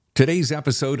Today's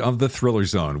episode of The Thriller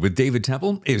Zone with David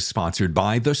Temple is sponsored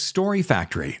by The Story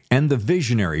Factory and the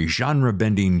visionary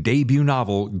genre-bending debut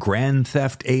novel Grand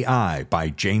Theft AI by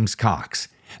James Cox.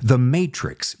 The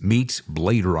Matrix meets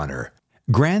Blade Runner.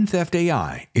 Grand Theft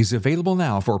AI is available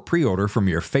now for pre-order from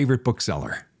your favorite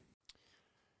bookseller.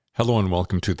 Hello and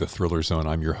welcome to The Thriller Zone.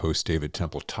 I'm your host, David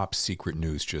Temple. Top secret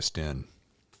news just in.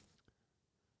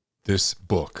 This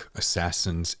book,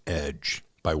 Assassin's Edge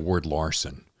by Ward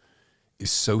Larson, is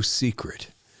so secret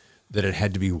that it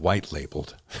had to be white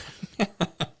labeled.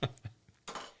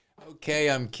 Okay,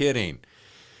 I'm kidding.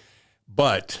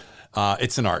 But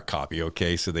it's an art copy,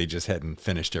 okay? So they just hadn't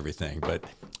finished everything. But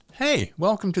hey,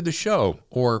 welcome to the show,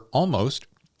 or almost.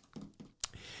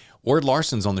 Ward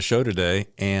Larson's on the show today,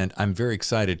 and I'm very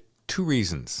excited. Two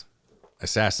reasons.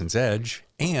 Assassin's Edge,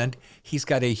 and he's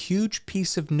got a huge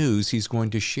piece of news he's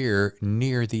going to share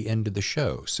near the end of the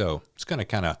show. So it's going to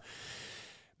kind of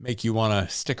make you want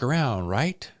to stick around,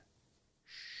 right?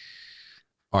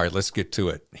 All right, let's get to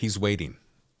it. He's waiting.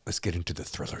 Let's get into the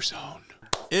Thriller Zone.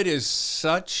 It is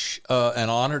such an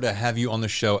honor to have you on the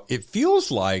show. It feels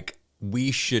like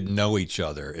we should know each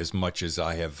other as much as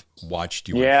I have watched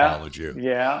you and followed you.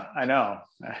 Yeah, I know.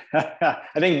 I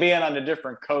think being on the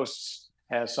different coasts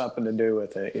has something to do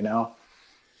with it, you know?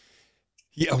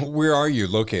 Yeah, where are you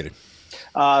located?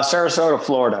 Sarasota,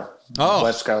 Florida. Oh,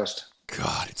 West Coast.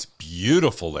 God, it's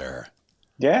beautiful there.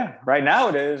 Yeah, right now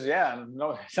it is. Yeah,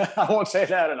 no, I won't say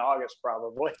that in August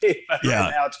probably. But Yeah.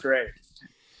 Right now it's great.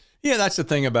 Yeah, that's the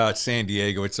thing about San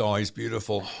Diego. It's always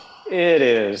beautiful. It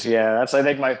is. Yeah, that's I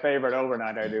think my favorite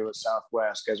overnight I do is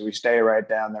Southwest because we stay right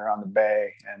down there on the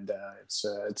bay, and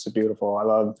it's beautiful. I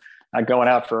love going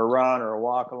out for a run or a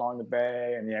walk along the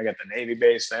bay, and I got the Navy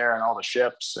base there and all the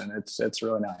ships, and it's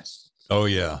really nice. Oh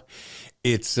yeah,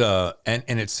 it's and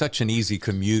it's such an easy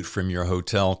commute from your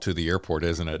hotel to the airport,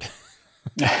 isn't it?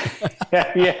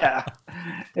 Yeah,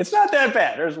 it's not that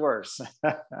bad. There's worse.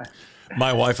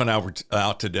 My wife and I were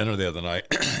out to dinner the other night,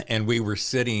 and we were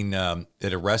sitting at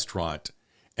a restaurant.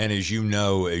 And as you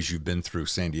know, as you've been through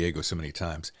San Diego so many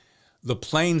times, the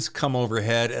planes come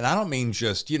overhead, and I don't mean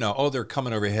just, they're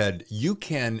coming overhead. You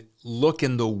can look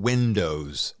in the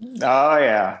windows. Oh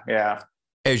yeah.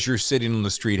 As you're sitting on the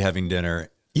street having dinner,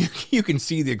 you can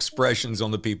see the expressions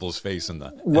on the people's face in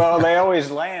the. Well, they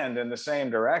always land in the same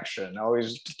direction,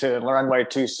 always to runway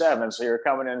 27. So you're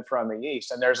coming in from the east,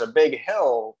 and there's a big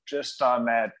hill just on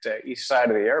that east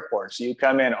side of the airport. So you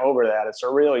come in over that. It's a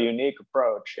real unique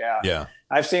approach. Yeah.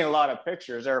 I've seen a lot of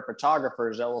pictures. There are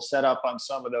photographers that will set up on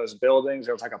some of those buildings.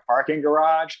 There's like a parking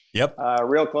garage, Yep,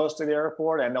 real close to the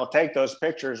airport, and they'll take those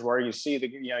pictures where you see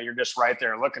you're just right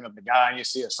there looking at the guy, and you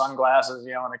see his sunglasses,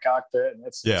 in the cockpit, and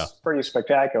it's pretty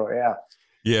spectacular. Yeah.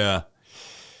 Yeah.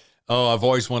 Oh, I've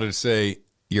always wanted to say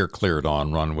you're cleared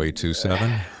on runway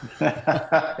 27.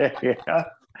 Yeah.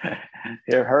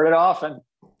 You've heard it often.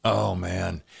 Oh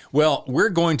man. Well, we're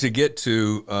going to get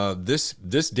to this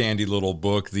dandy little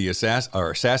book, the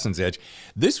Assassin's Edge.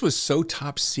 This was so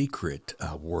top secret,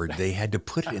 Ward. They had to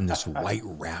put it in this white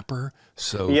wrapper.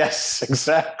 So yes,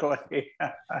 exactly.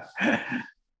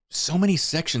 So many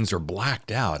sections are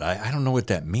blacked out. I don't know what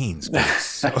that means, but it's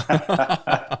so...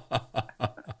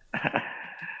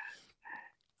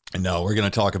 No, we're going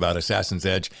to talk about Assassin's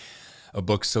Edge, a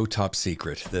book so top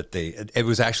secret that it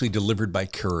was actually delivered by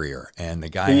courier, and the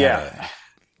guy yeah.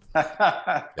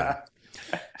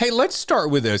 Hey, let's start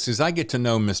with this. As I get to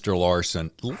know Mr.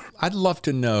 Larson, I'd love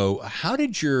to know how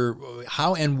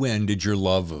and when did your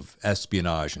love of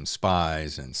espionage and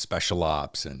spies and special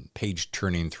ops and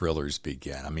page-turning thrillers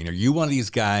begin? I mean, are you one of these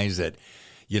guys that,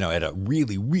 at a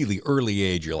really, really early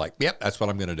age, you're like, yep, that's what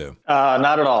I'm going to do?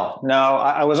 Not at all. No,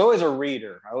 I was always a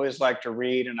reader. I always liked to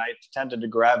read, and I tended to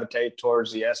gravitate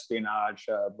towards the espionage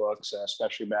books,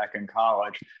 especially back in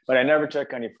college. But I never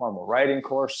took any formal writing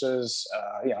courses.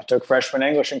 I took freshman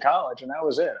English in college, and that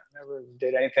was it. I never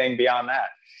did anything beyond that.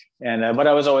 And but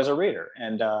I was always a reader,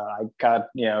 and I got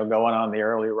going on the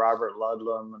early Robert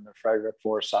Ludlum and the Frederick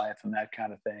Forsyth and that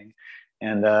kind of thing,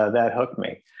 and that hooked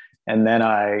me. And then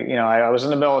I was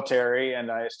in the military,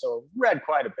 and I still read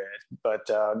quite a bit, but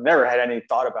never had any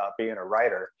thought about being a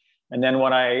writer. And then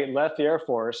when I left the Air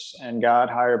Force and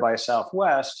got hired by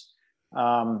Southwest,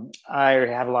 I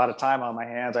had a lot of time on my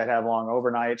hands. I'd have long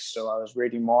overnights, so I was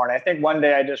reading more. And I think one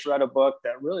day I just read a book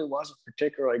that really wasn't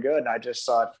particularly good, and I just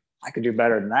thought I could do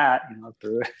better than that,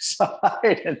 through it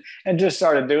aside, and just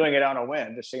started doing it on a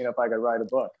whim, just seeing if I could write a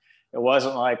book. It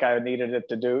wasn't like I needed it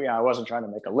to do, I wasn't trying to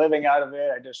make a living out of it.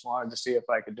 I just wanted to see if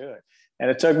I could do it. And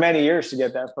it took many years to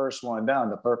get that first one done,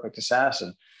 The Perfect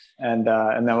Assassin. And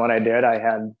then when I did, I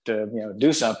had to,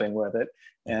 do something with it.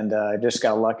 And I just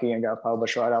got lucky and got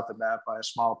published right off the bat by a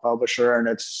small publisher. And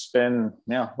it's been,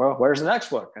 well, where's the next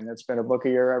book? And it's been a book a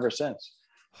year ever since.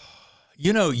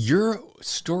 You know, your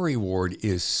story, Ward,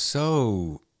 is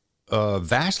so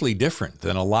vastly different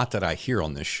than a lot that I hear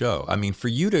on this show. I mean, for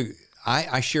you to,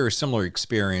 I share a similar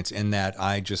experience in that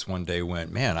I just one day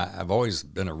went, man, I've always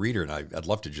been a reader and I'd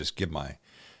love to just give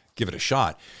it a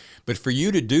shot. But for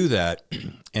you to do that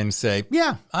and say,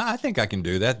 yeah, I think I can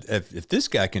do that. If this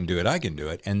guy can do it, I can do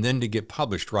it. And then to get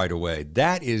published right away,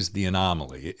 that is the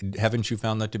anomaly. Haven't you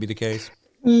found that to be the case?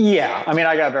 Yeah. I mean,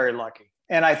 I got very lucky.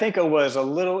 And I think it was a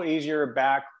little easier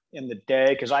back in the day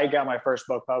because I got my first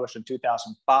book published in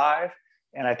 2005.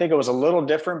 And I think it was a little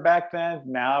different back then.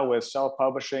 Now with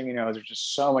self-publishing, there's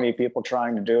just so many people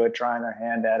trying to do it, trying their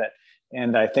hand at it.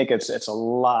 And I think it's a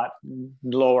lot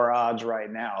lower odds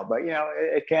right now, but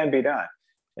it can be done.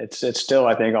 It's still,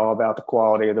 I think, all about the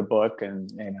quality of the book and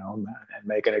and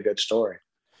making a good story.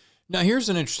 Now, here's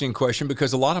an interesting question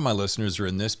because a lot of my listeners are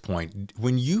in this point.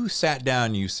 When you sat down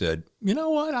and you said, you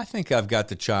know what, I think I've got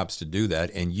the chops to do that,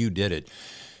 and you did it,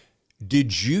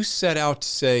 did you set out to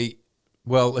say,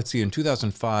 well, let's see, in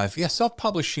 2005, yeah,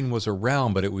 self-publishing was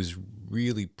around, but it was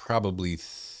really probably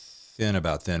thin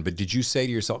about then. But did you say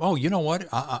to yourself, oh, you know what,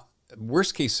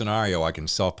 worst case scenario, I can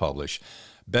self-publish.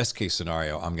 Best case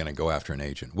scenario, I'm going to go after an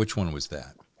agent. Which one was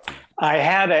that?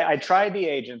 I tried the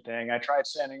agent thing. I tried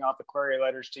sending off the query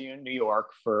letters to you in New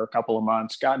York for a couple of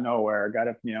months, got nowhere, got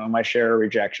my share of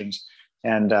rejections.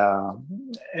 And I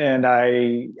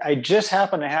just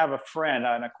happened to have a friend,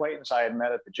 an acquaintance I had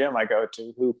met at the gym I go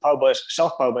to, who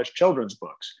self-published children's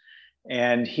books.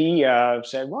 And he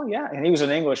said, well, yeah. And he was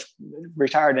an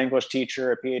retired English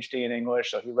teacher, a PhD in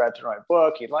English. So he read through my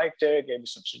book. He liked it, gave me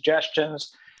some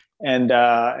suggestions. And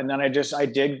then I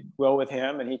did well with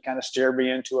him, and he kind of steered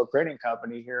me into a printing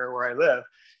company here where I live,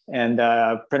 and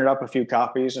printed up a few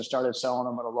copies and started selling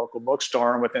them at a local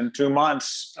bookstore. And within 2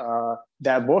 months,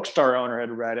 that bookstore owner had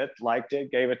read it, liked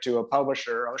it, gave it to a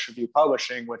publisher, Ocean View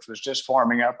Publishing, which was just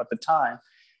forming up at the time.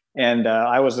 And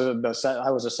I was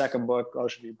the second book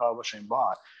Ocean View Publishing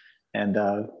bought. And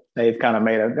they've kind of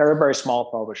they're a very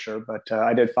small publisher, but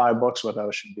I did 5 books with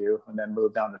Ocean View and then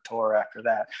moved on to Tor after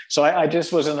that. So I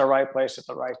just was in the right place at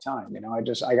the right time.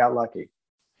 I got lucky.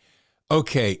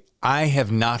 Okay. I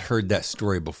have not heard that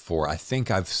story before. I think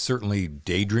I've certainly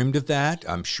daydreamed of that.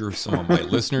 I'm sure some of my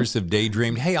listeners have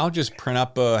daydreamed, hey, I'll just print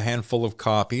up a handful of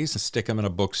copies and stick them in a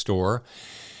bookstore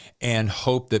and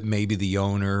hope that maybe the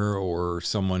owner or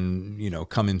someone,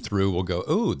 coming through will go,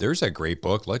 oh, there's a great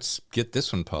book. Let's get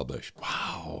this one published.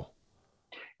 Wow.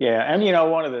 Yeah. And,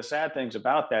 one of the sad things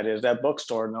about that is that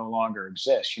bookstore no longer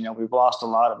exists. We've lost a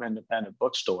lot of independent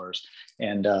bookstores,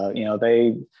 and,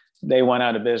 they went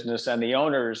out of business, and the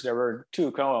owners, there were 2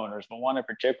 co-owners, but one in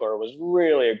particular was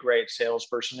really a great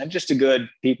salesperson and just a good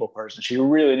people person. She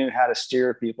really knew how to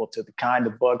steer people to the kind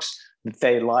of books that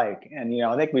they like. And,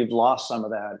 I think we've lost some of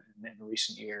that in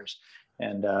recent years.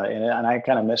 And I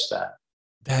kind of miss that.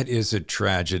 That is a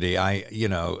tragedy. I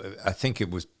think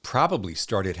it was probably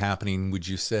started happening, would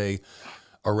you say,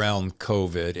 around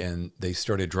COVID, and they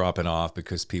started dropping off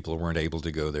because people weren't able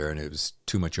to go there and it was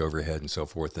too much overhead and so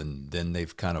forth. And then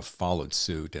they've kind of followed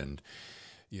suit and,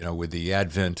 with the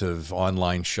advent of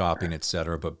online shopping, et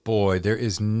cetera. But boy, there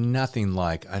is nothing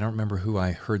like, I don't remember who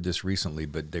I heard this recently,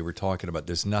 but they were talking about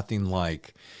there's nothing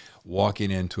like walking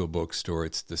into a bookstore.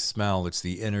 It's the smell, it's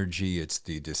the energy, it's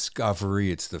the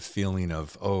discovery, it's the feeling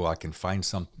of, oh, I can find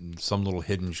some little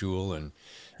hidden jewel. And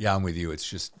yeah, I'm with you.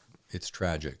 It's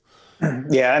tragic.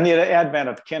 Yeah, and the advent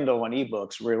of Kindle and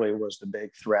ebooks really was the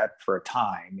big threat for a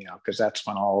time, because that's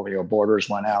when all Borders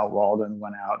went out, Walden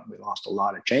went out, and we lost a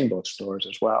lot of chain bookstores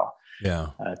as well. Yeah.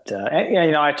 But,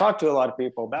 I talked to a lot of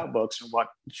people about books and what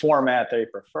format they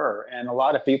prefer, and a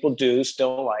lot of people do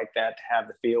still like that, to have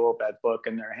the feel of that book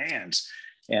in their hands.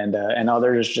 And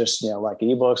others just, like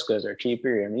ebooks because they're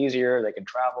cheaper and easier. They can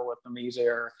travel with them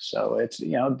easier. So it's,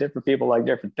 different people like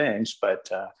different things, but,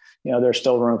 there's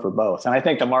still room for both. And I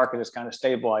think the market is kind of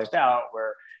stabilized out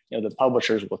where, the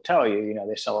publishers will tell you,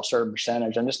 they sell a certain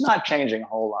percentage, and it's not changing a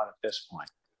whole lot at this point.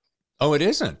 Oh, it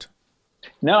isn't?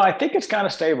 No, I think it's kind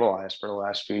of stabilized for the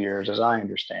last few years, as I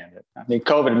understand it. I mean,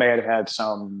 COVID may have had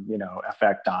some,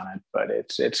 effect on it, but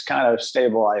it's kind of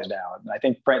stabilized out. And I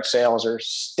think print sales are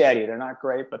steady. They're not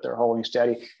great, but they're holding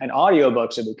steady. And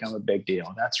audiobooks have become a big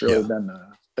deal. That's really been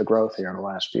the growth here in the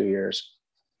last few years.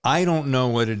 I don't know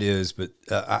what it is, but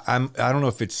I don't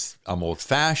know if I'm old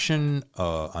fashioned.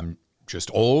 I'm just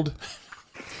old.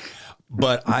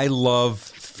 but I love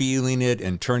feeling it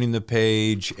and turning the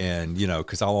page, and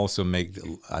because I'll also make.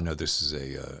 I know this is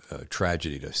a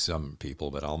tragedy to some people,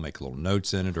 but I'll make little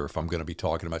notes in it, or if I'm going to be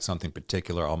talking about something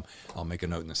particular, I'll make a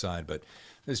note in the side. But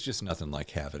there's just nothing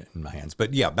like having it in my hands.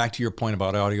 But yeah, back to your point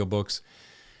about audiobooks,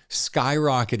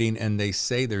 skyrocketing, and they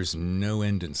say there's no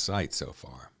end in sight so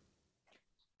far.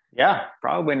 Yeah,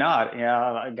 probably not.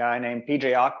 Yeah, a guy named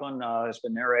PJ Auckland has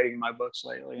been narrating my books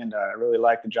lately, and I really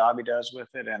like the job he does with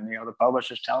it. And the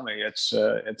publishers tell me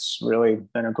it's really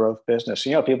been a growth business.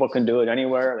 People can do it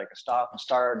anywhere. They can stop and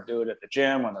start, do it at the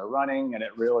gym when they're running, and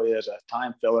it really is a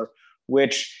time filler.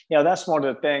 Which that's one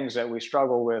of the things that we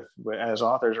struggle with as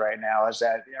authors right now, is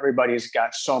that everybody's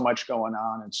got so much going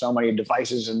on and so many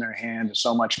devices in their hand and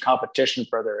so much competition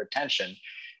for their attention.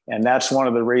 And that's one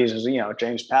of the reasons,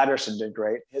 James Patterson did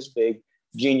great. His big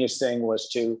genius thing was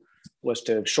to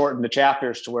shorten the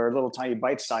chapters to where little tiny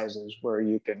bite sizes where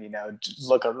you can,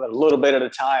 look a little bit at a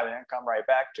time and then come right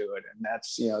back to it. And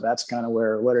that's kind of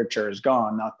where literature has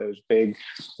gone, not those big,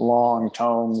 long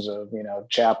tomes of,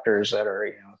 chapters that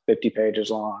are, 50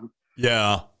 pages long.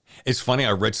 Yeah. It's funny.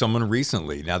 I read someone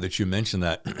recently, now that you mentioned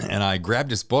that, and I grabbed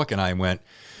this book and I went,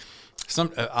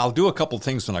 I'll do a couple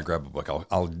things when I grab a book.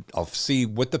 I'll see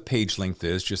what the page length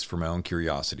is just for my own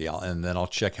curiosity, and then I'll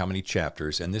check how many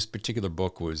chapters. And this particular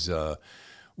book was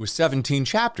 17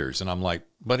 chapters, and I'm like,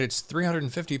 but it's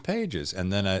 350 pages.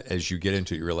 And then as you get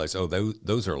into it, you realize, oh,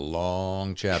 those are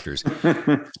long chapters.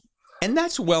 And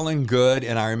that's well and good.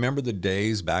 And I remember the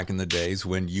days back in the days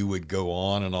when you would go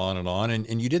on and on and on,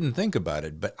 and you didn't think about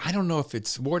it. But I don't know if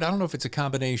it's a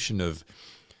combination of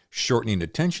shortening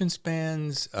attention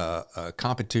spans,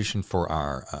 competition for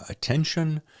our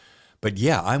attention. But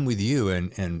yeah, I'm with you.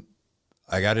 And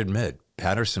I got to admit,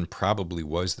 Patterson probably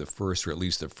was the first, or at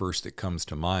least the first that comes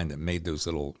to mind, that made those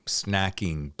little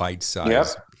snacking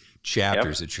bite-sized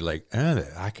chapters that you're like, oh,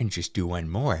 I can just do one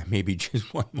more, maybe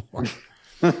just one more.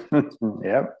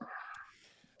 Yep.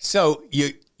 So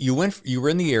you were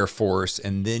in the Air Force,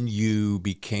 and then you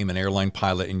became an airline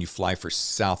pilot, and you fly for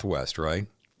Southwest, right?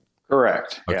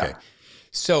 Correct. Okay. Yeah.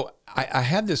 So I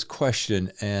had this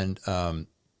question, and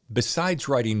besides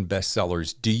writing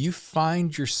bestsellers, do you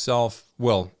find yourself,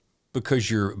 well, because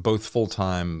you're both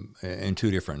full-time in two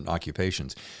different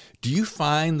occupations, do you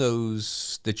find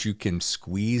those that you can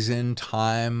squeeze in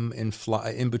time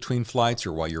in between flights,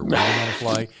 or while you're waiting on a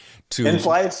flight? In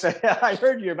flights? I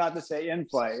heard you about to say in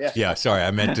flight. Yeah. Yeah, sorry,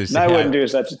 I meant to say. I wouldn't do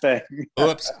such a thing.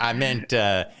 Oops, I meant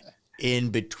in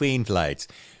between flights.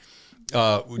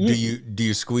 Do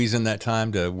you squeeze in that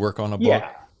time to work on a book?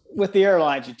 Yeah. With the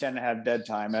airlines, you tend to have dead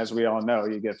time. As we all know,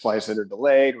 you get flights that are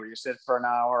delayed where you sit for an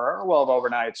hour, or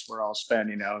overnights where I'll spend,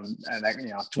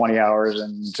 20 hours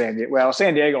in San Diego. Well,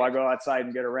 San Diego, I go outside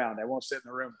and get around. I won't sit in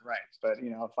the room and write. But,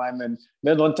 if I'm in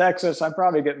Midland, Texas, I'm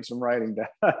probably getting some writing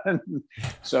done.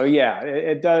 So yeah,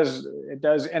 it does.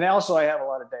 And also I have a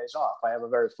lot of days off. I have a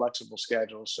very flexible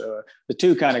schedule. So the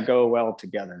two kind of go well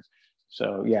together.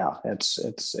 So yeah,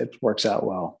 it works out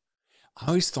well. I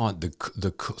always thought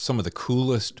some of the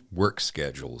coolest work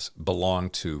schedules belong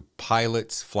to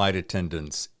pilots, flight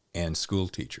attendants, and school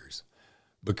teachers,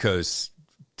 because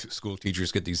school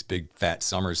teachers get these big fat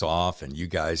summers off, and you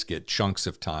guys get chunks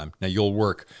of time. Now you'll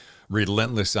work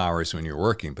relentless hours when you're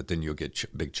working, but then you'll get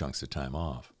big chunks of time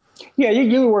off. Yeah,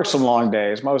 you work some long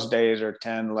days. Most days are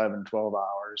 10, 11, 12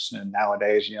 hours. And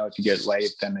nowadays, if you get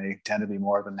late, then they tend to be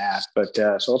more than that. But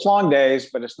so it's long days,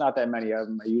 but it's not that many of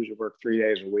them. I usually work 3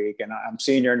 days a week, and I'm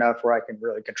senior enough where I can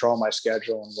really control my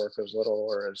schedule and work as little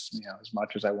or as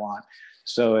much as I want.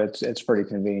 So it's pretty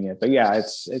convenient. But yeah,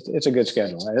 it's a good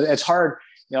schedule. It's hard.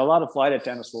 A lot of flight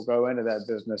attendants will go into that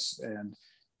business and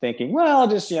thinking, well, I'll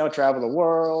just, travel the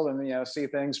world and, see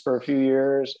things for a few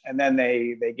years. And then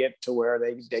they get to where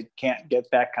they can't get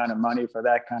that kind of money for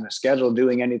that kind of schedule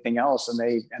doing anything else. And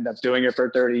they end up doing it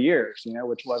for 30 years,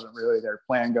 which wasn't really their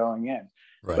plan going in.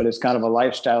 Right. But it's kind of a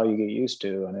lifestyle you get used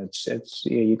to. And it's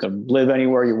you can live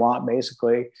anywhere you want,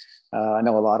 basically. I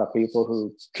know a lot of people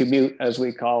who commute, as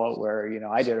we call it, where,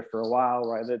 I did it for a while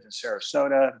where I lived in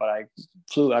Sarasota, but I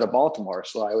flew out of Baltimore.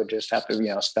 So I would just have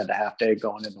to, spend a half day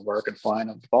going into work and flying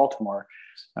up to Baltimore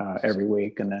every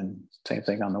week. And then same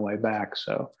thing on the way back.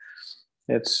 So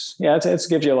it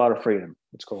gives you a lot of freedom.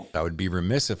 It's cool. I would be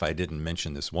remiss if I didn't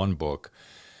mention this one book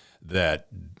that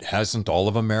hasn't all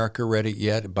of America read it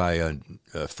yet, by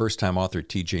a first-time author,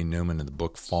 T.J. Newman, in the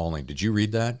book Falling. Did you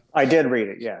read that? I did read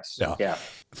it, yes. Yeah.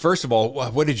 First of all,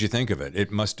 what did you think of it? It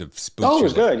must have spooked you. Oh, it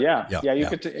was good, yeah.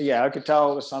 I could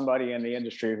tell it was somebody in the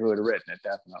industry who had written it,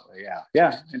 definitely,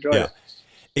 yeah. Enjoyed it.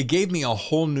 It gave me a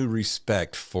whole new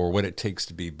respect for what it takes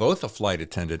to be both a flight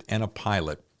attendant and a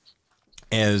pilot,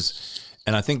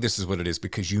 And I think this is what it is,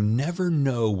 because you never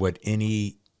know what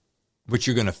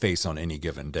you're going to face on any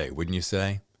given day, wouldn't you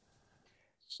say?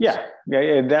 Yeah,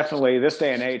 definitely. This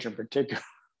day and age in particular,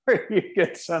 you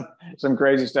get some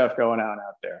crazy stuff going on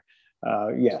out there.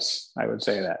 Yes, I would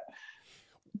say that.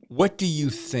 What do you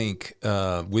think,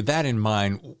 with that in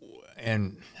mind,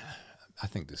 and I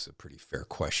think this is a pretty fair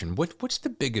question. What's the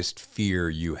biggest fear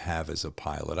you have as a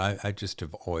pilot? I just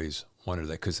have always wondered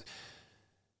that, because,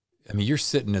 I mean, you're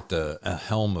sitting at the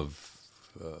helm of,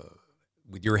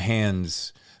 with your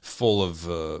hands full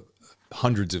of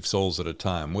hundreds of souls at a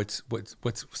time. What's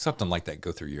something like that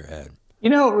go through your head?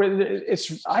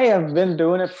 I have been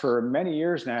doing it for many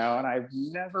years now, and I've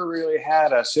never really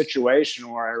had a situation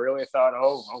where I really thought,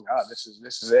 oh God, this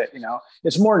is it.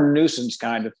 It's more nuisance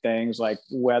kind of things like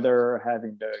weather,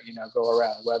 having to, go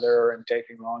around weather and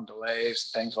taking long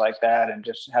delays, things like that, and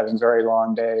just having very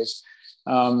long days.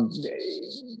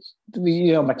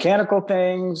 Mechanical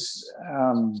things,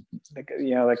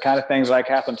 the kind of things like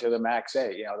happened to the Max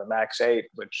 8, the Max 8,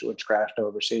 which crashed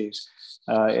overseas.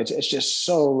 It's just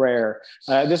so rare.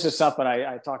 This is something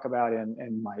I talk about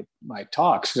in my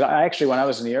talks. I actually, when I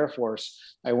was in the Air Force,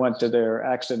 I went to their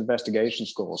accident investigation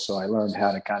school. So I learned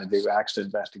how to kind of do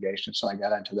accident investigation. So I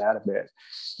got into that a bit.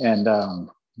 And,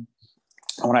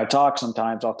 when I talk,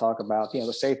 sometimes I'll talk about,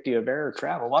 the safety of air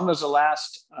travel. When was the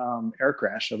last air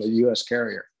crash of a U.S.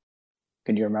 carrier?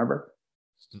 Can you remember?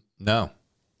 No.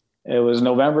 It was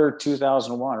November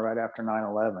 2001, right after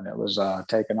 9/11. It was an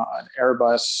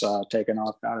Airbus taken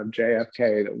off out of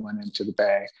JFK that went into the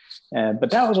Bay,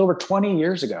 but that was over 20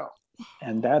 years ago.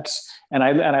 And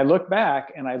I look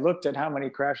back and I looked at how many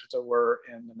crashes there were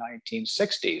in the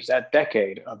 1960s, that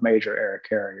decade of major air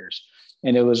carriers,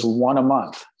 and it was one a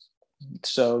month.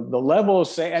 So the level of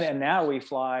safety, and now we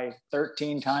fly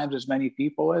 13 times as many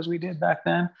people as we did back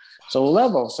then. So the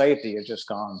level of safety has just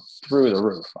gone through the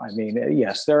roof. I mean,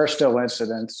 yes, there are still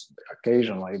incidents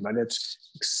occasionally, but it's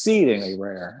exceedingly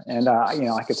rare. And,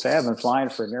 I could say I've been flying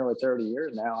for nearly 30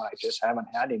 years now. And I just haven't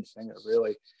had anything that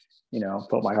really,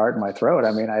 put my heart in my throat.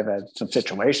 I mean, I've had some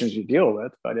situations you deal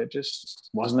with, but it just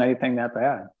wasn't anything that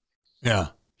bad. Yeah.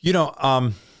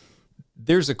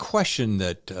 There's a question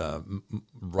that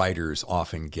writers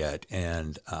often get,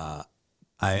 and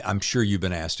I'm sure you've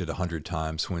been asked it 100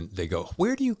 times when they go,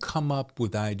 where do you come up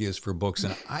with ideas for books?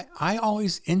 And I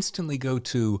always instantly go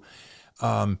to,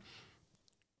 all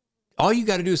you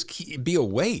got to do is be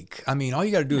awake. I mean, all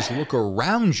you got to do is look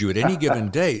around you at any given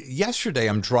day. Yesterday,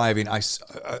 I'm driving.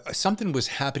 Something was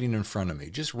happening in front of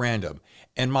me, just random.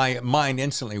 And my mind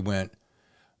instantly went,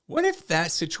 what if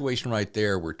that situation right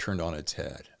there were turned on its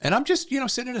head? And I'm just,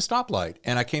 sitting at a stoplight,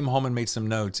 and I came home and made some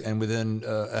notes, and within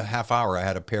a half hour, I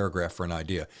had a paragraph for an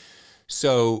idea.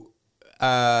 So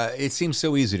it seems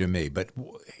so easy to me, but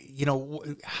they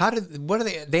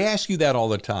ask you that all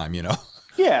the time,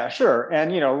 Yeah, sure.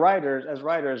 And,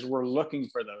 writers, we're looking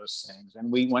for those things. And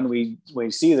when we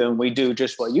see them, we do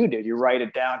just what you did. You write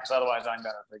it down, because otherwise I'm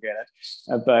going to forget it.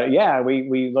 But yeah,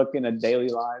 we look in the daily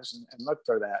lives and look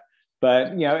for that.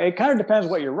 But, it kind of depends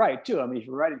what you write, too. I mean, if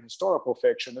you're writing historical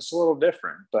fiction, it's a little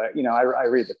different. But, I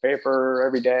read the paper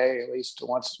every day, at least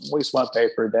one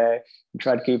paper a day, and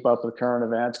try to keep up with current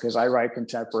events, because I write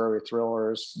contemporary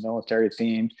thrillers, military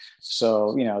themed.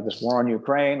 So, this war in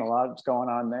Ukraine, a lot that's going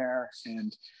on there.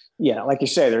 And, yeah, like you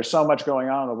say, there's so much going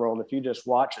on in the world. If you just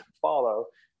watch it and follow,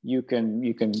 you can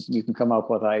come up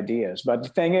with ideas. But the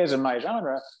thing is, in my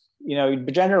genre,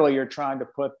 generally you're trying to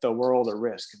put the world at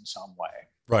risk in some way.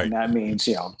 Right. And that means,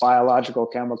 biological,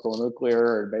 chemical, nuclear,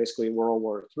 or basically World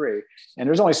War III. And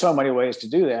there's only so many ways to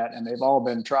do that. And they've all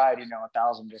been tried,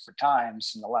 1,000 different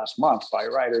times in the last month by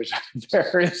writers at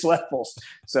various levels.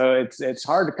 So it's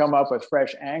hard to come up with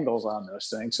fresh angles on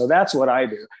those things. So that's what I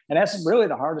do. And that's really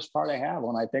the hardest part I have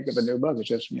when I think of a new book. It's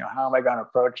just, how am I going to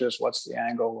approach this? What's the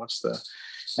angle?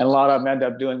 And a lot of them end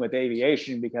up doing with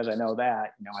aviation, because I know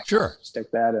that, I sure. can stick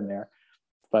that in there.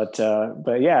 But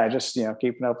yeah, just,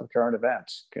 keeping up with current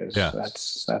events, because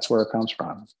that's where it comes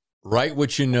from. Write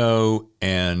what you know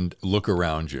and look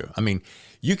around you. I mean,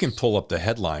 you can pull up the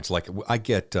headlines. Like I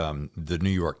get the New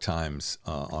York Times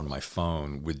on my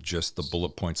phone with just the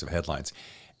bullet points of headlines.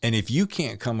 And if you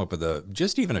can't come up with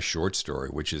just even a short story,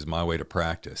 which is my way to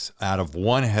practice, out of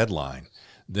one headline,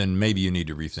 then maybe you need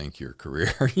to rethink your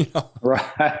career.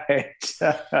 Right.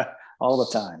 All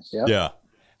the time. Yep. Yeah.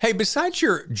 Hey, besides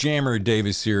your Jammer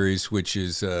Davis series, which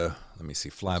is,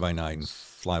 Fly By Night and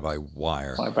Fly By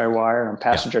Wire. Fly By Wire and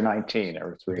Passenger 19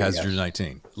 every 3 Passenger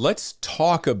 19. Let's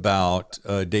talk about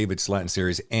David Slatton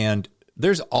series and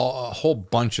There's a whole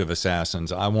bunch of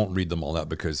assassins. I won't read them all out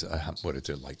because what is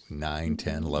it, like 9,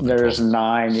 10, 11, There's 12?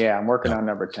 9. Yeah, I'm working Yeah. on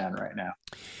number 10 right now.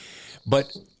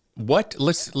 But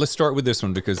let's start with this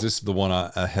one because this is the one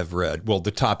I have read. Well,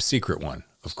 the top secret one,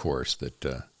 of course,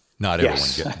 that not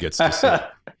everyone gets to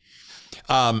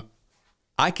see.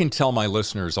 I can tell my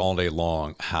listeners all day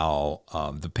long how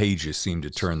the pages seem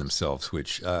to turn themselves,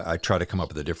 which I try to come up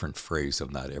with a different phrase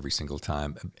of that every single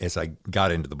time as I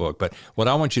got into the book. But what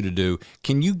I want you to do,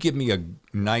 can you give me a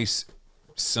nice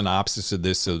synopsis of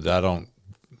this so that I don't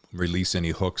release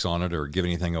any hooks on it or give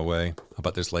anything away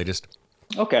about this latest?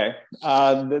 Okay.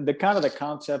 The kind of the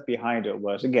concept behind it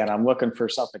was, again, I'm looking for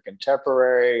something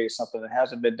contemporary, something that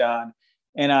hasn't been done.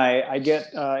 And I get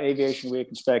Aviation Week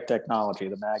and Spec Technology,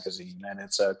 the magazine, and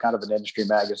it's a kind of an industry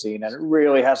magazine, and it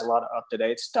really has a lot of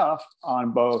up-to-date stuff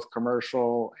on both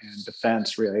commercial and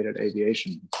defense-related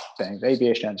aviation things,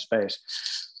 aviation and space.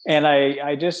 And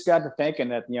I just got to thinking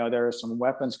that, there are some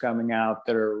weapons coming out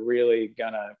that are really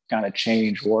gonna kind of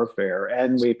change warfare,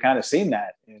 and we've kind of seen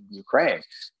that in Ukraine.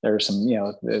 There's some,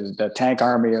 the tank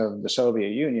army of the Soviet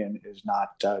Union is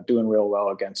not doing real well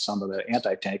against some of the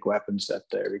anti-tank weapons that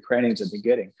the Ukrainians have been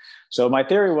getting. So my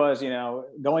theory was,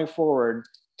 going forward,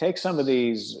 take some of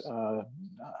these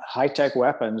high-tech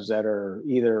weapons that are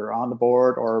either on the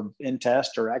board or in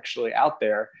test or actually out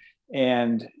there,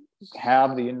 and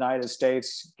have the United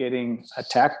States getting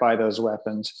attacked by those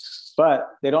weapons, but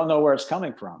they don't know where it's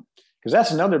coming from. Because that's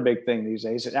another big thing these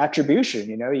days, attribution.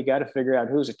 You got to figure out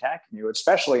who's attacking you,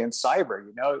 especially in cyber.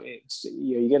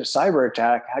 You get a cyber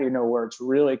attack. How do you know where it's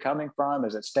really coming from?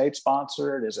 Is it state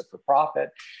sponsored? Is it for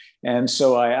profit? And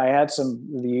so I had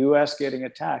the U.S. getting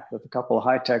attacked with a couple of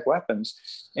high-tech weapons,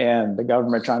 and the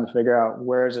government trying to figure out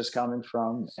where is this coming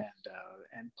from.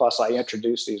 And plus, I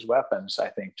introduced these weapons, I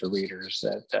think, to readers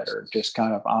that are just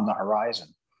kind of on the horizon.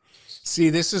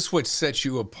 See, this is what sets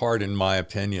you apart, in my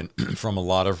opinion, from a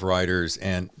lot of writers,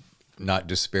 and not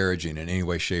disparaging in any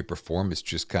way, shape, or form. It's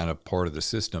just kind of part of the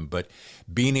system. But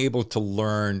being able to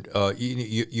learn,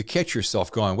 you catch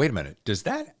yourself going, wait a minute, does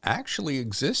that actually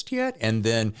exist yet? And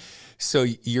then, so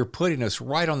you're putting us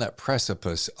right on that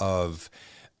precipice of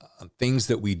things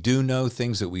that we do know,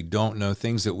 things that we don't know,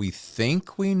 things that we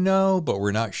think we know, but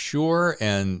we're not sure.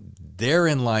 And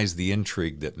therein lies the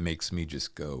intrigue that makes me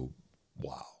just go,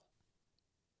 wow.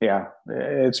 Yeah,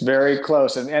 it's very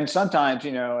close. And sometimes,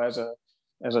 as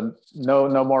a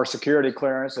no more security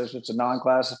clearance, as it's a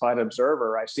non-classified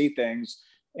observer, I see things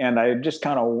and I just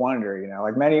kind of wonder,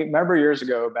 remember years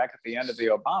ago, back at the end of the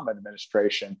Obama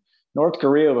administration, North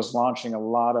Korea was launching a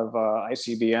lot of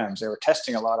ICBMs. They were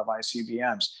testing a lot of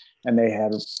ICBMs. And they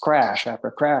had crash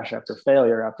after crash after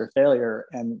failure,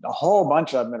 and a whole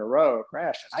bunch of them in a row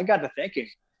crashed. And I got to thinking,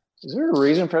 is there a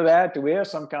reason for that? Do we have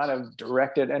some kind of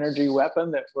directed energy weapon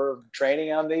that we're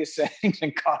training on these things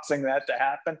and causing that to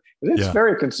happen? It's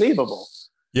very conceivable.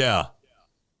 Yeah.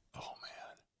 Oh,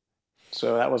 man.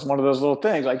 So that was one of those little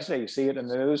things. Like you say, you see it in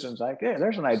the news and it's like, yeah,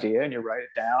 there's an idea, and you write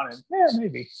it down and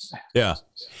maybe. Yeah.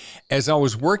 As I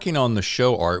was working on the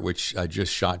show art, which I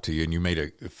just shot to you, and you made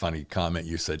a funny comment.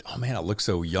 You said, "Oh man, I look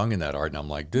so young in that art." And I'm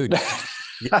like, dude,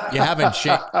 you haven't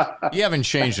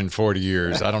changed in 40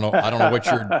 years. I don't know what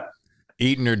you're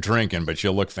eating or drinking, but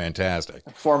you look fantastic.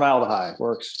 Formaldehyde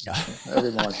works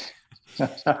every morning.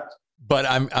 But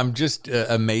I'm just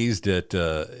amazed at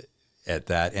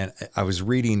that. And I was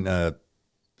reading.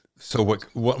 So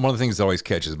one of the things that always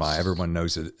catches my eye, everyone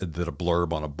knows that a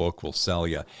blurb on a book will sell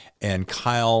you. And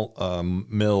Kyle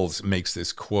Mills makes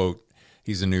this quote.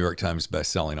 He's a New York Times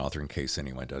bestselling author, in case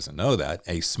anyone doesn't know that.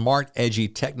 A smart, edgy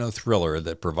techno thriller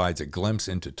that provides a glimpse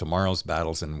into tomorrow's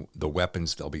battles and the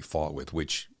weapons they'll be fought with,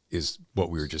 which is what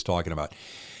we were just talking about.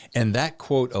 And that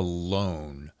quote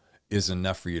alone is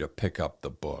enough for you to pick up the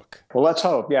book. Well, let's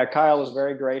hope. Yeah, Kyle was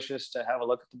very gracious to have a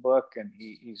look at the book, and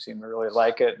he seemed to really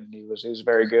like it, and he was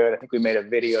very good. I think we made a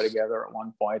video together at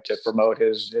one point to promote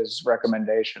his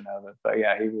recommendation of it. But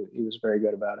yeah, he was very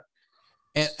good about it.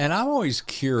 And I'm always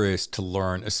curious to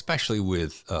learn, especially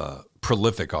with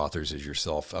prolific authors as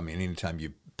yourself. I mean, anytime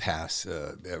you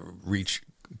reach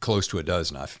close to a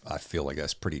dozen, I feel like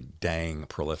that's pretty dang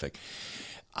prolific.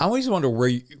 I always wonder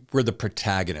where the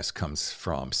protagonist comes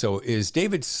from. So is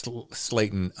David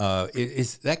Slayton,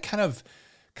 is that kind of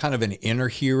an inner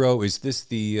hero? Is this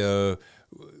the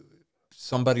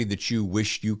somebody that you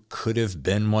wish you could have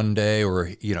been one day? Or,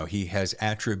 he has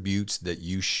attributes that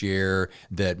you share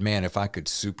that, man, if I could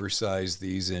supersize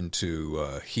these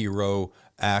into hero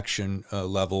action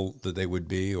level, that they would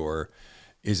be? Or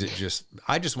is it just,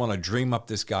 I just want to dream up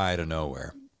this guy out of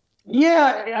nowhere?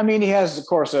 Yeah, I mean, he has, of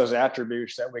course, those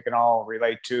attributes that we can all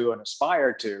relate to and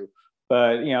aspire to.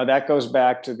 But that goes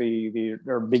back to the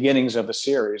beginnings of the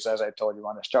series. As I told you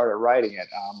when I started writing it,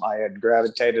 I had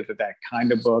gravitated to that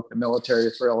kind of book, the military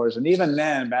thrillers, and even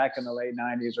then, back in the late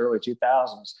 '90s, early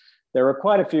 2000s, there were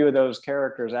quite a few of those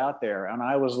characters out there, and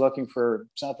I was looking for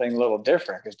something a little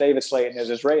different because David Slayton is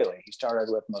Israeli. He started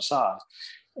with Mossad,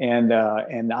 and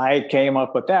I came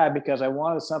up with that because I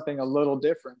wanted something a little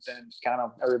different than kind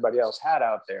of everybody else had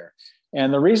out there.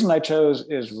 And the reason I chose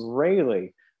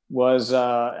Israeli was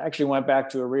actually went back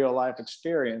to a real life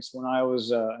experience. When I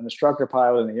was an instructor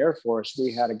pilot in the Air Force,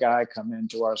 we had a guy come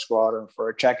into our squadron for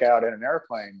a checkout in an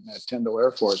airplane at Tyndall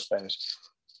Air Force Base,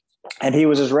 and he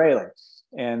was Israeli.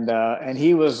 And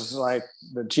he was like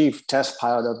the chief test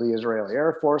pilot of the Israeli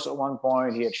Air Force at one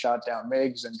point. He had shot down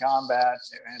MiGs in combat,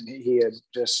 and he had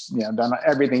just done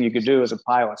everything you could do as a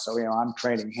pilot. So I'm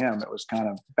training him. It was kind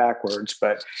of backwards,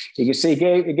 but you can see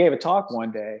he gave a talk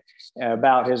one day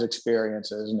about his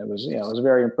experiences, and it was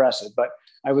very impressive. But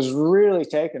I was really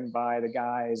taken by the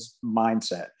guy's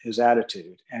mindset, his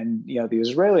attitude. And the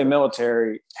Israeli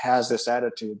military has this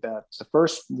attitude that the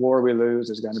first war we lose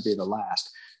is going to be the last.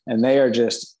 And they are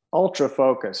just ultra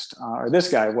focused, or this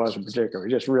guy was in particular.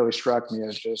 He just really struck me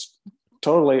as just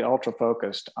totally ultra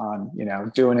focused on,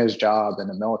 doing his job in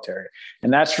the military.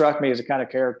 And that struck me as a kind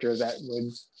of character that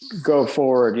would go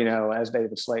forward, as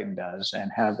David Slayton does,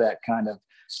 and have that kind of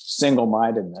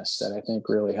single-mindedness that I think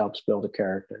really helps build a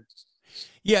character.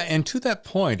 Yeah, and to that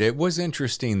point, it was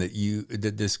interesting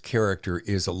that this character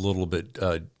is a little bit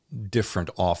different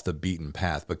off the beaten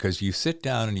path, because you sit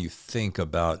down and you think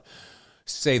about,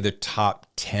 say, the top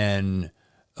 10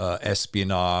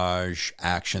 espionage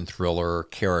action thriller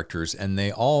characters, and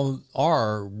they all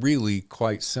are really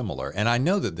quite similar. And I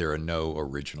know that there are no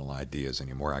original ideas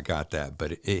anymore. I got that.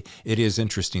 But it is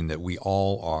interesting that we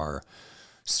all are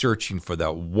searching for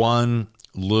that one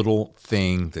little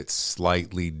thing that's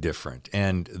slightly different.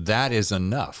 And that is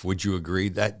enough. Would you agree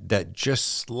that just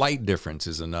slight difference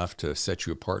is enough to set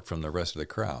you apart from the rest of the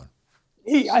crowd?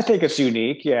 I think it's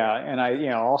unique, yeah, and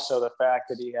also the fact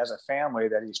that he has a family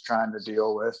that he's trying to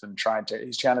deal with, and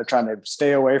he's trying to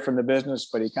stay away from the business,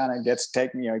 but he kind of gets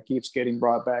taken, he keeps getting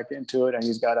brought back into it, and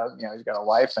he's got a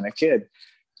wife and a kid,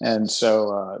 and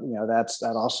so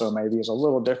that also maybe is a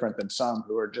little different than some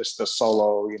who are just the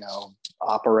solo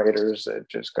operators that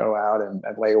just go out and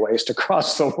lay waste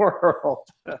across the world.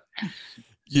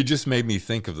 You just made me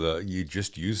think of you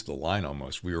just used the line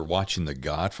almost. We were watching The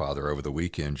Godfather over the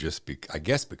weekend, I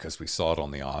guess because we saw it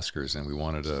on the Oscars and we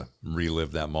wanted to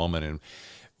relive that moment. And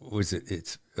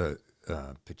it's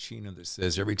Pacino that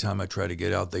says, "Every time I try to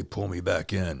get out, they pull me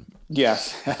back in."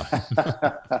 Yes.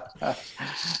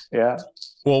 Yeah.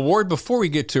 Well, Ward, before we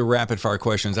get to rapid fire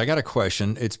questions, I got a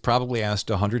question. It's probably asked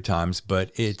 100 times,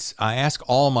 but I ask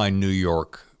all my New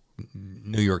York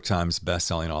Times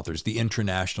bestselling authors, the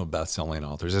international bestselling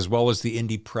authors, as well as the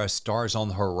indie press stars on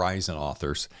the horizon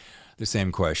authors, the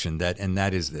same question, and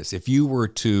that is this: if you were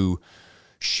to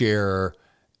share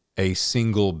a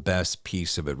single best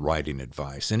piece of writing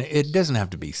advice, and it doesn't have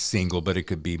to be single, but it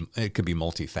could be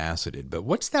multifaceted, but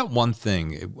what's that one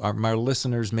thing my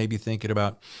listeners may be thinking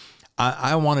about?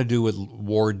 I want to do what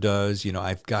Ward does.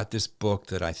 I've got this book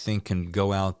that I think can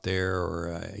go out there,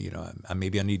 or,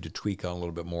 maybe I need to tweak on a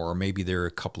little bit more, or maybe there are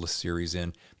a couple of series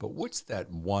in. But what's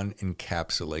that one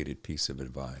encapsulated piece of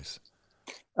advice?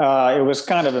 It was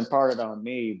kind of imparted on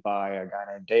me by a guy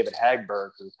named David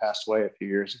Hagberg, who passed away a few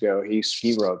years ago. He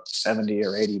wrote 70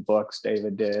 or 80 books,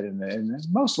 David did, and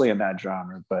mostly in that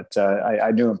genre. But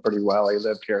I knew him pretty well. He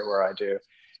lived here where I do.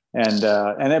 And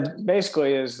it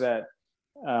basically is that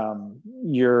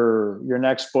your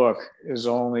next book is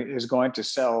going to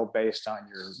sell based on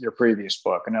your previous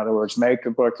book. In other words, make the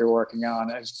book you're working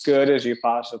on as good as you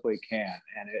possibly can,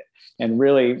 and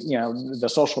really, the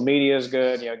social media is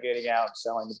good, getting out,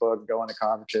 selling the book, going to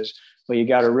conferences, but you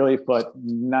got to really put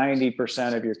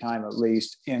 90% of your time at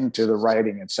least into the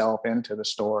writing itself, into the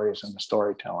stories and the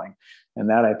storytelling. And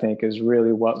that, I think, is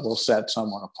really what will set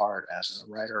someone apart as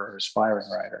a writer or aspiring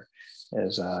writer,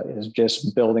 is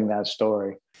just building that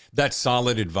story. That's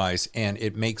solid advice. And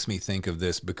it makes me think of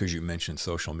this because you mentioned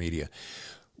social media.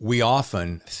 We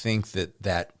often think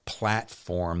that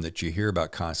platform that you hear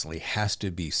about constantly has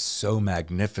to be so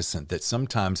magnificent that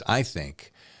sometimes I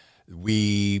think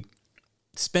we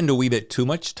spend a wee bit too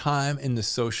much time in the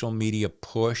social media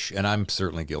push. And I'm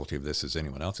certainly guilty of this, as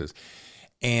anyone else is.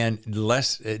 And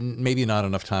maybe not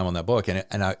enough time on that book.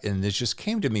 And this just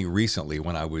came to me recently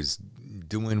when I was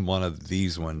doing one of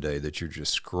these one day, that you're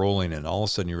just scrolling and all of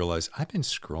a sudden you realize, I've been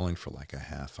scrolling for like a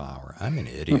half hour. I'm an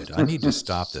idiot. I need to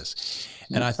stop this.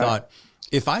 And I thought,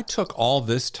 if I took all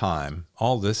this time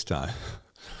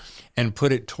and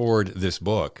put it toward this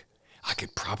book, I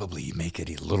could probably make it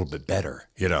a little bit better,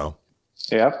 you know?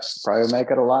 Yep, probably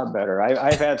make it a lot better.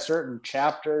 I've had certain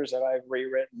chapters that I've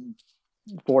rewritten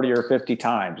 40 or 50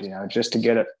 times, just to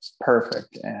get it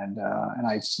perfect. And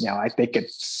I think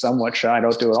it's somewhat shy. I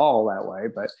don't do it all that way,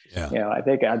 but yeah. I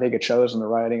think it shows in the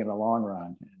writing in the long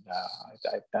run. And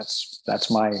that's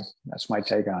my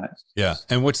take on it. Yeah.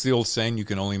 And what's the old saying? You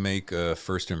can only make a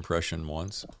first impression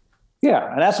once.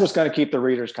 Yeah, and that's what's going to keep the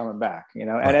readers coming back, Right.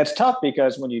 And it's tough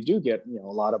because when you do get, a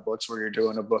lot of books where you're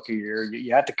doing a book a year,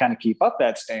 you have to kind of keep up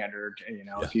that standard.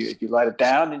 If you let it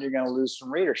down, then you're going to lose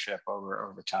some readership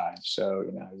over time. So,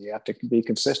 you have to be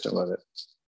consistent with it.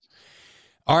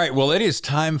 All right. Well, it is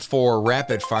time for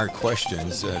rapid fire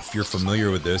questions. If you're familiar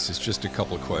with this, it's just a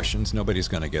couple of questions. Nobody's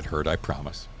going to get hurt, I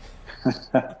promise.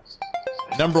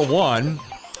 Number one,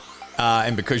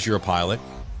 and because you're a pilot,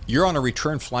 you're on a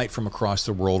return flight from across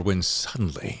the world when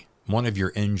suddenly one of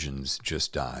your engines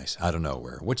just dies out of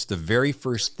nowhere. What's the very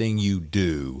first thing you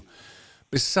do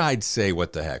besides say,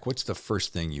 what the heck? What's the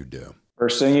first thing you do?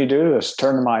 First thing you do is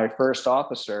turn to my first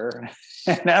officer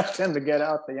and ask him to get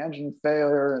out the engine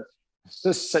failure.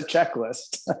 This is a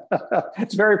checklist.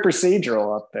 It's very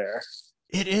procedural up there.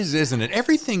 It is, isn't it?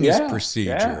 Everything is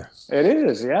procedure. Yeah, it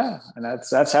is. Yeah. And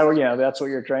that's how, that's what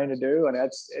you're trained to do. And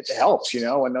it helps,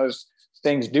 when those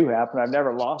things do happen. I've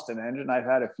never lost an engine. I've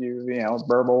had a few,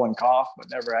 burble and cough, but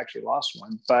never actually lost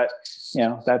one. But,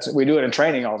 we do it in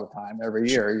training all the time. Every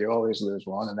year, you always lose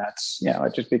one. And that's,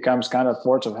 it just becomes kind of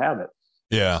force of habit.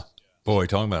 Yeah. Boy,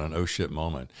 talking about an oh shit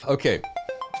moment. Okay.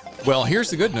 Well, here's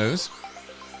the good news.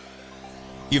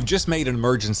 You've just made an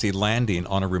emergency landing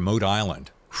on a remote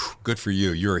island. Whew, good for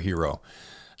you. You're a hero.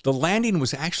 The landing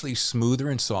was actually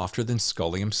smoother and softer than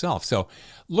Scully himself. So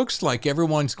looks like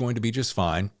everyone's going to be just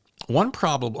fine.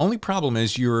 Only problem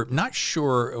is you're not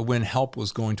sure when help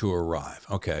was going to arrive.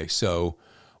 Okay, so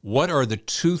what are the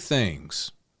two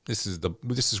things? This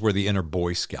is where the inner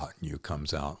Boy Scout in you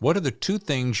comes out. What are the two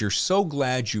things you're so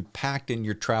glad you packed in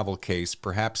your travel case?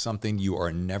 Perhaps something you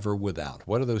are never without.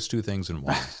 What are those two things and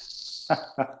why?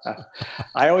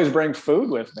 I always bring food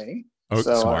with me,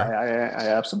 so I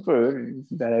have some food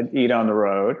that I'd eat on the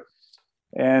road.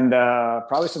 And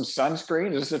probably some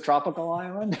sunscreen. Is this a tropical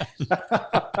island?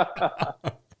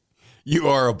 You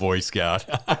are a Boy Scout.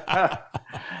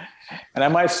 And I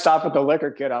might stop at the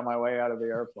liquor kit on my way out of the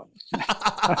airplane.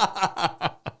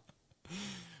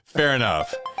 Fair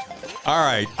enough. All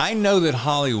right. I know that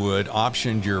Hollywood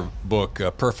optioned your book,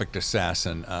 Perfect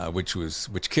Assassin,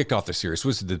 which kicked off the series.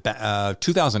 Was it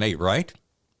 2008, right?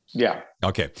 Yeah.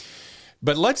 Okay.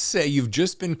 But let's say you've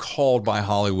just been called by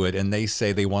Hollywood and they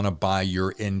say they want to buy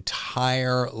your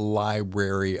entire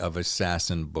library of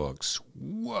assassin books.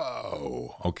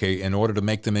 Whoa. Okay. In order to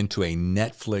make them into a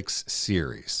Netflix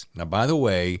series. Now, by the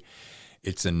way,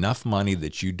 it's enough money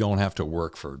that you don't have to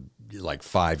work for like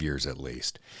 5 years at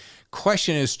least.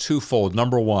 Question is twofold.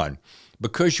 Number one,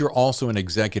 because you're also an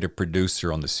executive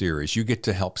producer on the series, you get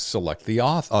to help select the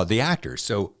actors.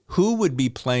 So who would be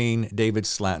playing David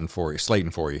Slayton for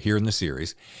you here in the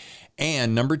series?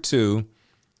 And number two,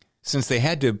 since they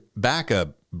had to back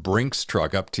a Brinks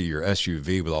truck up to your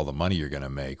SUV with all the money you're going to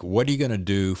make, what are you going to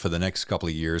do for the next couple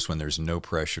of years when there's no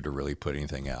pressure to really put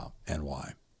anything out, and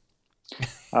why?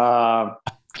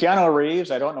 Keanu Reeves.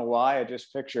 I don't know why. I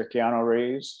just picture Keanu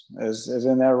Reeves as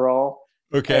in that role.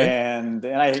 Okay. And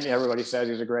I think everybody says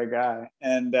he's a great guy.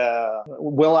 And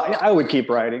I would keep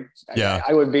writing. Yeah.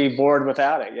 I would be bored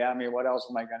without it. Yeah. I mean, what else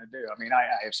am I going to do? I mean, I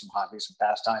have some hobbies and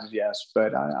pastimes, yes,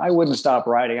 but I wouldn't stop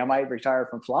writing. I might retire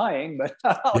from flying, but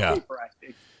I'll keep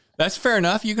writing. That's fair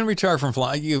enough. You can retire from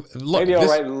flying. Maybe I'll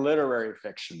write literary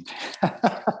fiction.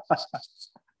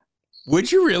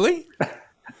 Would you really?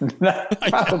 No,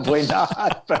 probably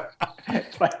not. But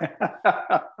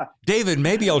David,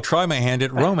 maybe I'll try my hand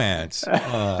at romance.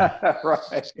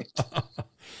 Right.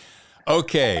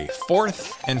 Okay,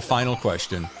 fourth and final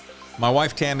question. My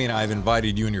wife Tammy and I have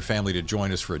invited you and your family to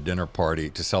join us for a dinner party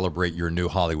to celebrate your new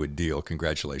Hollywood deal.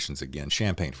 Congratulations again.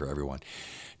 Champagne for everyone.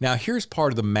 Now, here's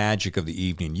part of the magic of the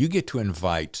evening. You get to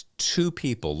invite two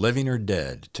people, living or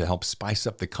dead, to help spice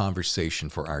up the conversation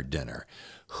for our dinner.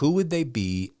 Who would they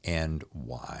be and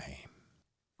why?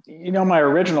 My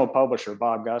original publisher,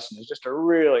 Bob Gusson, is just a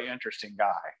really interesting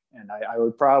guy. And I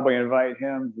would probably invite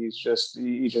him. He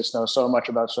just knows so much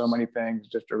about so many things,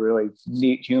 just a really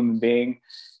neat human being.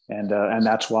 And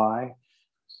that's why.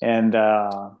 And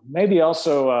maybe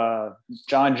also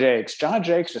John Jakes. John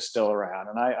Jakes is still around.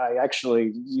 And I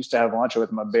actually used to have lunch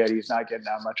with him a bit. He's not getting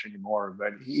out much anymore,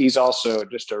 but he's also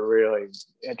just a really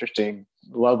interesting,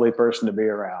 lovely person to be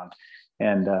around.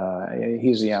 And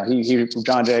he's,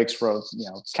 John Jakes wrote,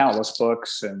 countless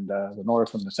books, and The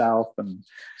North and the South, and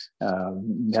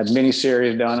had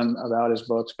miniseries done about his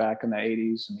books back in the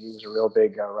 80s. And he was a real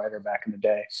big writer back in the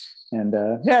day. And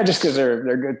just because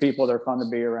they're good people, they're fun to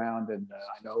be around, and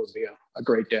I know it would be a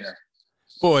great dinner.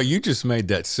 Boy, you just made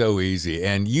that so easy,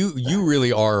 and you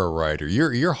really are a writer.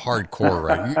 You're hardcore,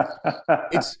 right?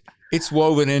 It's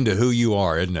woven into who you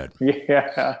are, isn't it?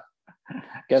 Yeah.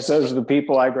 Guess those are the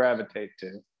people I gravitate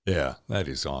to. Yeah, that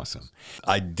is awesome.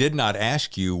 I did not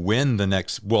ask you when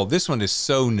this one is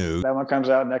so new. That one comes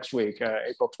out next week,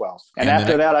 April 12th. And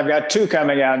after that, I've got 2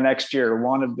 coming out next year,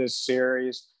 one of this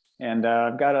series. And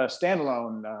I've got a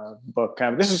standalone book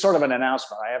coming. This is sort of an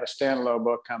announcement. I have a standalone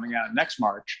book coming out next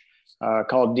March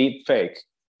called Deep Fake.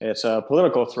 It's a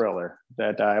political thriller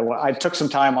that I took some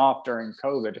time off during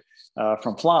COVID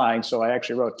from flying. So I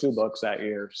actually wrote 2 books that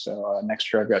year. So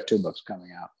next year I've got 2 books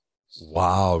coming out.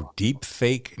 Wow. Deep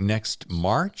Fake next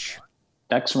March?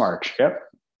 Next March. Yep.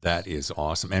 That is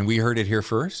awesome. And we heard it here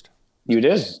first? You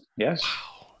did. Yes.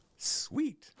 Wow.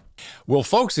 Sweet. Well,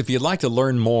 folks, if you'd like to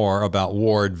learn more about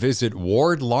Ward, visit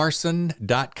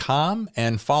wardlarson.com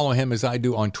and follow him as I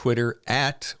do on Twitter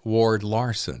at Ward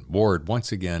Larson. Ward,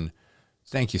 once again,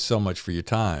 thank you so much for your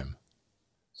time.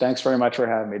 Thanks very much for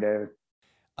having me, David.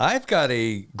 I've got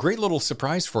a great little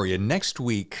surprise for you. Next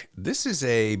week, this is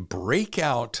a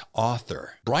breakout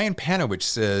author. Brian Panowich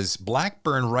says,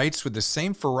 Blackburn writes with the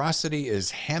same ferocity as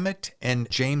Hammett and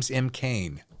James M.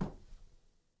 Cain.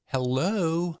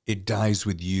 Hello. It Dies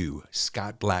With You,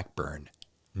 Scott Blackburn,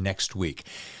 next week.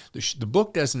 The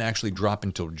book doesn't actually drop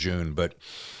until June, but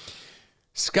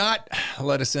Scott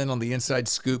let us in on the inside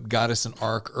scoop, got us an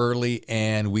arc early,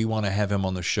 and we want to have him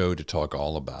on the show to talk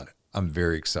all about it. I'm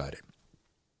very excited.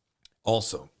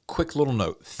 Also, quick little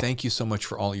note. Thank you so much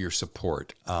for all your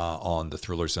support on the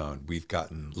Thriller Zone. We've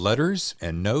gotten letters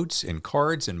and notes and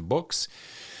cards and books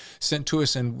sent to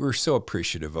us, and we're so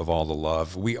appreciative of all the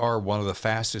love. We are one of the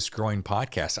fastest growing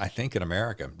podcasts, I think, in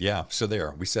America. Yeah, so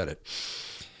there, we said it.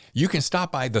 You can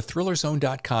stop by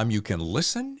thethrillerzone.com. You can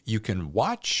listen, you can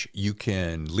watch, you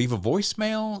can leave a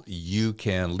voicemail, you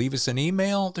can leave us an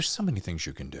email. There's so many things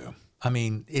you can do. I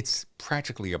mean, it's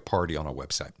practically a party on a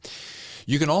website.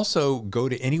 You can also go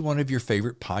to any one of your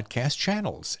favorite podcast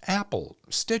channels, Apple,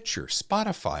 Stitcher,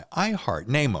 Spotify, iHeart,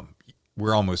 name them.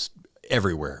 We're almost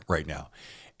everywhere right now.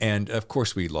 And of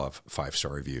course, we love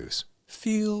 5-star reviews.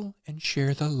 Feel and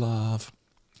share the love.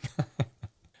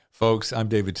 Folks, I'm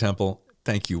David Temple.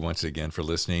 Thank you once again for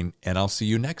listening, and I'll see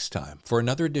you next time for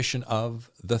another edition of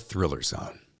The Thriller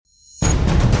Zone.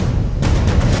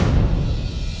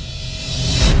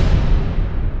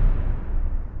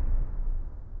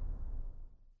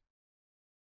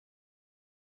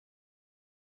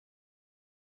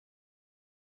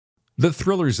 The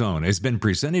Thriller Zone has been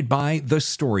presented by The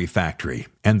Story Factory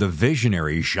and the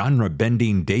visionary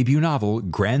genre-bending debut novel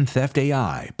Grand Theft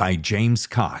AI by James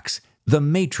Cox. The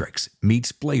Matrix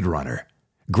meets Blade Runner.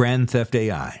 Grand Theft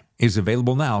AI is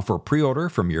available now for pre-order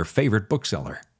from your favorite bookseller.